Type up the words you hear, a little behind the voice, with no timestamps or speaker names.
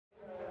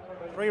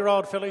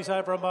3-year-old fillies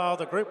over a mile,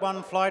 the Group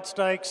 1 Flight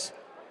Stakes.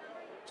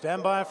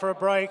 Stand by for a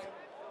break.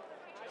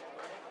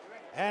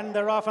 And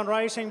they're off and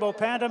racing. Well,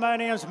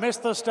 Pandemonium's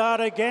missed the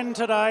start again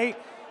today,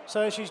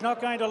 so she's not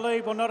going to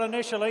lead. Well, not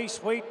initially.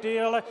 Sweet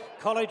Deal,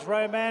 College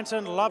Romance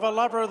and Lover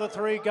are the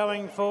three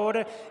going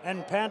forward.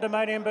 And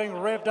Pandemonium being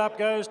revved up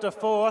goes to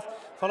fourth,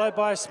 followed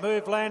by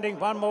Smooth Landing.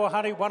 One more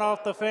Honey, one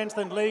off the fence,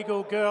 then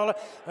Legal Girl.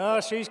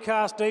 Oh, she's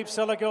cast deep.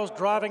 Cellargirl's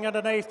driving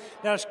underneath.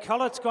 Now,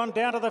 Cullett's gone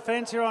down to the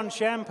fence here on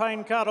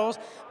Champagne Cuddles.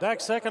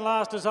 Back second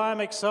last as I'm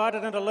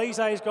Excited, and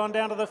Alizee's gone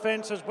down to the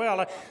fence as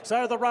well.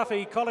 So the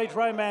roughie, College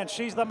Romance,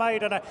 she's the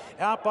maiden.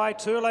 Out by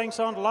 2 lengths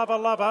on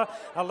Lover.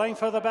 A length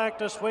further back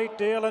to Sweet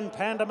Deal, and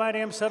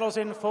Pandemonium settles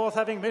in fourth,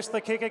 having missed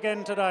the kick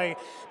again today.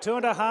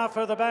 2.5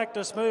 further back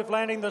to Smooth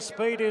Landing. The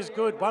speed is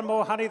good. One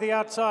more Honey the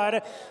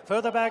outside.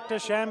 Further back to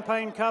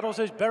Champagne Cuddles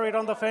is buried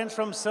on the fence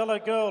from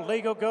Cellargirl.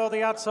 Legal Girl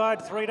the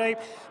outside, 3 deep.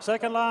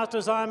 Second last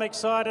as I'm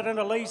Excited, and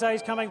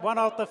Alizee's coming one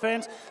off the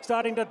fence,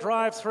 starting to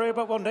drive through,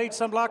 but will need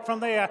some luck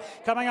from there.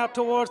 Coming up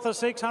towards the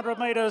 600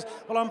 metres.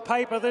 Well, on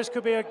paper, this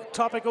could be a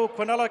topical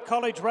Quinella,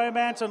 College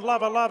Romance and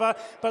Lover,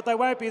 but they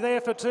won't be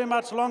there for too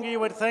much longer, you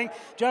would think.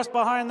 Just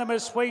behind them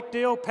is Sweet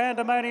Deal.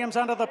 Pandemonium's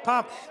under the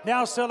pump.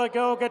 Now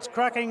Cellargirl gets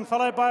cracking,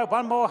 followed by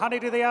one more Honey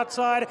to the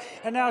outside,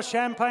 and now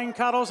Champagne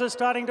Cuddles is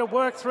starting to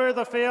work through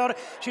the field.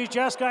 She's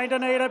just going to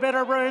need a bit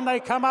of room. They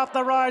come up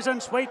the rise,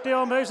 and Sweet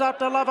Deal moves up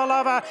to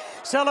Lover.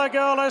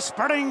 Cellargirl is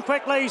sprinting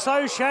quickly,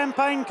 so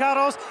Champagne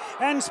Cuddles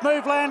and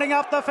Smooth Landing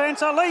up the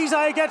fence.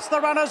 Alizee gets the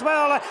run as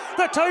well.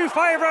 The two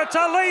favourites,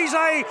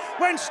 Alizee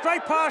went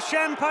straight past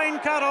Champagne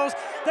Cuddles,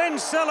 then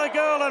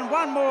Cellargirl and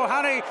one more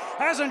Honey.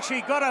 Hasn't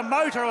she got a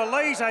motor,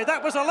 Alizee?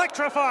 That was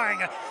electrifying.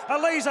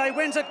 Alizee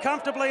wins it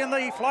comfortably in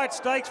the Flight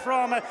Stakes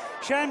from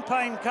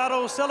Champagne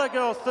Cuddles.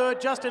 Cellargirl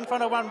third, just in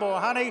front of one more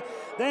Honey.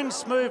 Then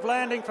Smooth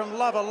Landing from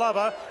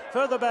Lover.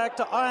 Further back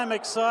to I Am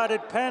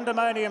Excited,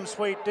 Pandemonium,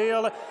 Sweet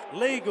Deal,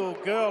 Legal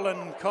Girl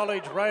and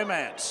College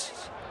Romance.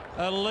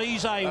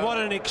 Alizee, what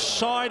an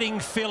exciting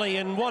filly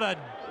and what a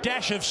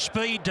dash of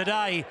speed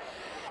today.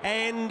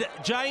 And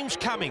James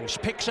Cummings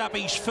picks up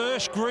his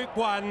first Group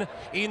 1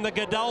 in the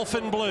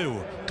Godolphin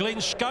Blue.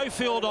 Glyn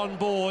Schofield on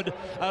board.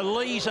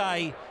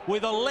 Alizee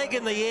with a leg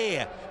in the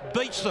air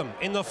beats them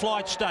in the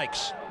Flight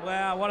Stakes.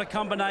 Wow, what a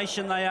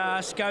combination they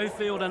are,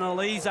 Schofield and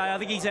Alizee. I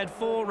think he's had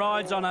 4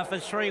 rides on her for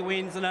 3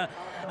 wins and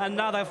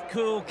another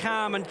cool,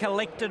 calm and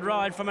collected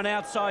ride from an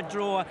outside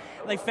draw.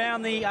 They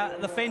found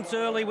the fence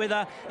early with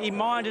her. He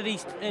bided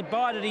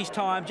his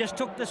time, just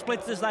took the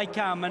splits as they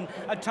come, and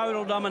a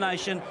total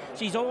domination.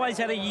 She's always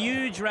had a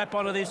huge rap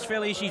onto this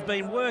filly. She's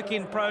been work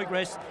in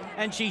progress,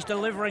 and she's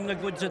delivering the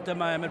goods at the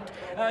moment.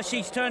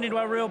 She's turned into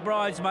a real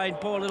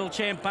bridesmaid, poor little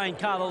Champagne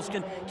Cuddles.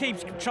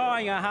 Keeps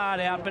trying her heart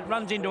out, but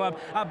runs into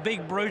a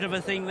big brute of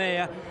a thing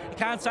there.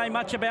 Can't say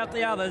much about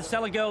the others.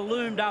 Cellargirl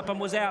loomed up and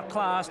was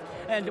outclassed,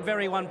 and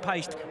very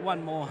one-paced.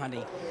 One more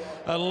Honey.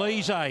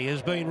 Alizee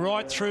has been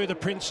right through the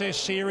Princess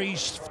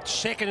Series,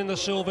 second in the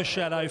Silver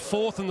Shadow,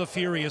 fourth in the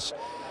Furious,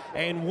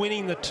 and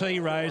winning the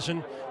T-Rose.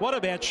 And what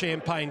about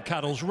Champagne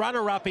Cuddles?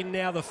 Runner-up in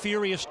now the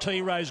Furious,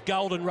 T-Rose,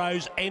 Golden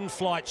Rose and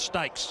Flight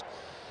Stakes.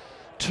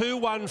 2,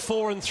 1,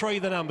 4 and 3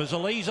 the numbers.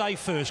 Alizee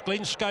first,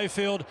 Glyn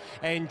Schofield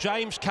and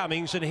James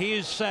Cummings. And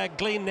here's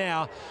Glyn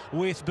now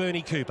with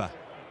Bernie Cooper.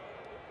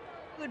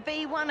 Would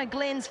be one of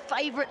Glyn's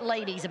favourite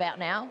ladies about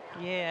now.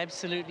 Yeah,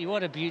 absolutely.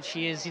 What a beaut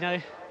she is, you know.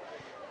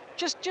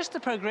 Just the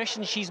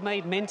progression she's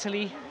made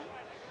mentally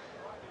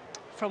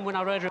from when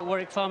I rode her at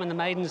Warwick Farm in the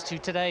Maidens to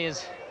today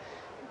is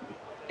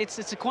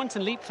it's a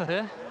quantum leap for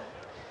her.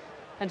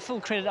 And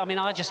full credit, I mean,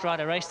 I just ride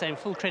a race day, and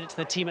full credit to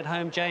the team at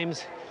home,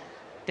 James,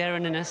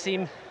 Darren and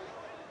Asim.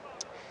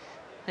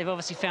 They've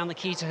obviously found the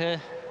key to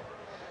her.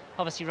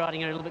 Obviously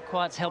riding her a little bit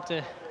quiet's helped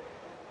her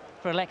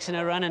relax in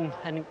her run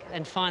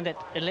and find that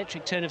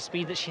electric turn of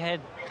speed that she had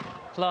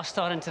last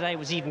start, and today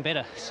was even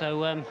better.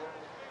 So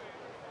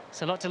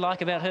it's a lot to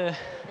like about her.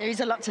 There is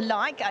a lot to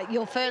like.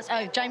 Your first,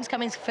 James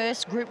Cummings'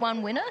 first Group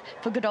 1 winner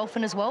for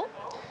Godolphin as well.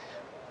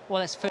 Well,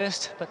 that's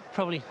first, but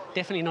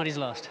definitely not his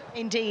last.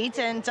 Indeed,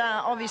 and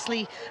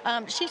obviously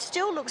she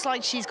still looks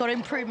like she's got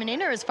improvement in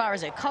her as far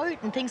as her coat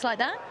and things like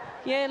that.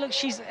 Yeah, look,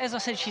 as I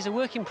said, she's a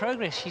work in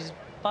progress. She's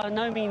by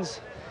no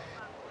means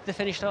the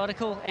finished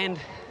article, and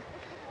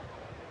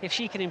if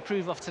she can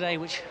improve off today,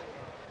 which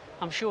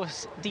I'm sure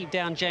deep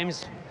down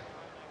James,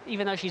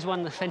 even though she's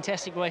won the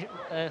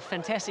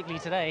fantastically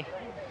today,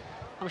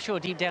 I'm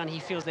sure deep down he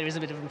feels there is a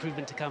bit of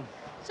improvement to come.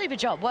 Super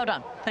job, well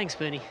done. Thanks,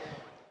 Bernie.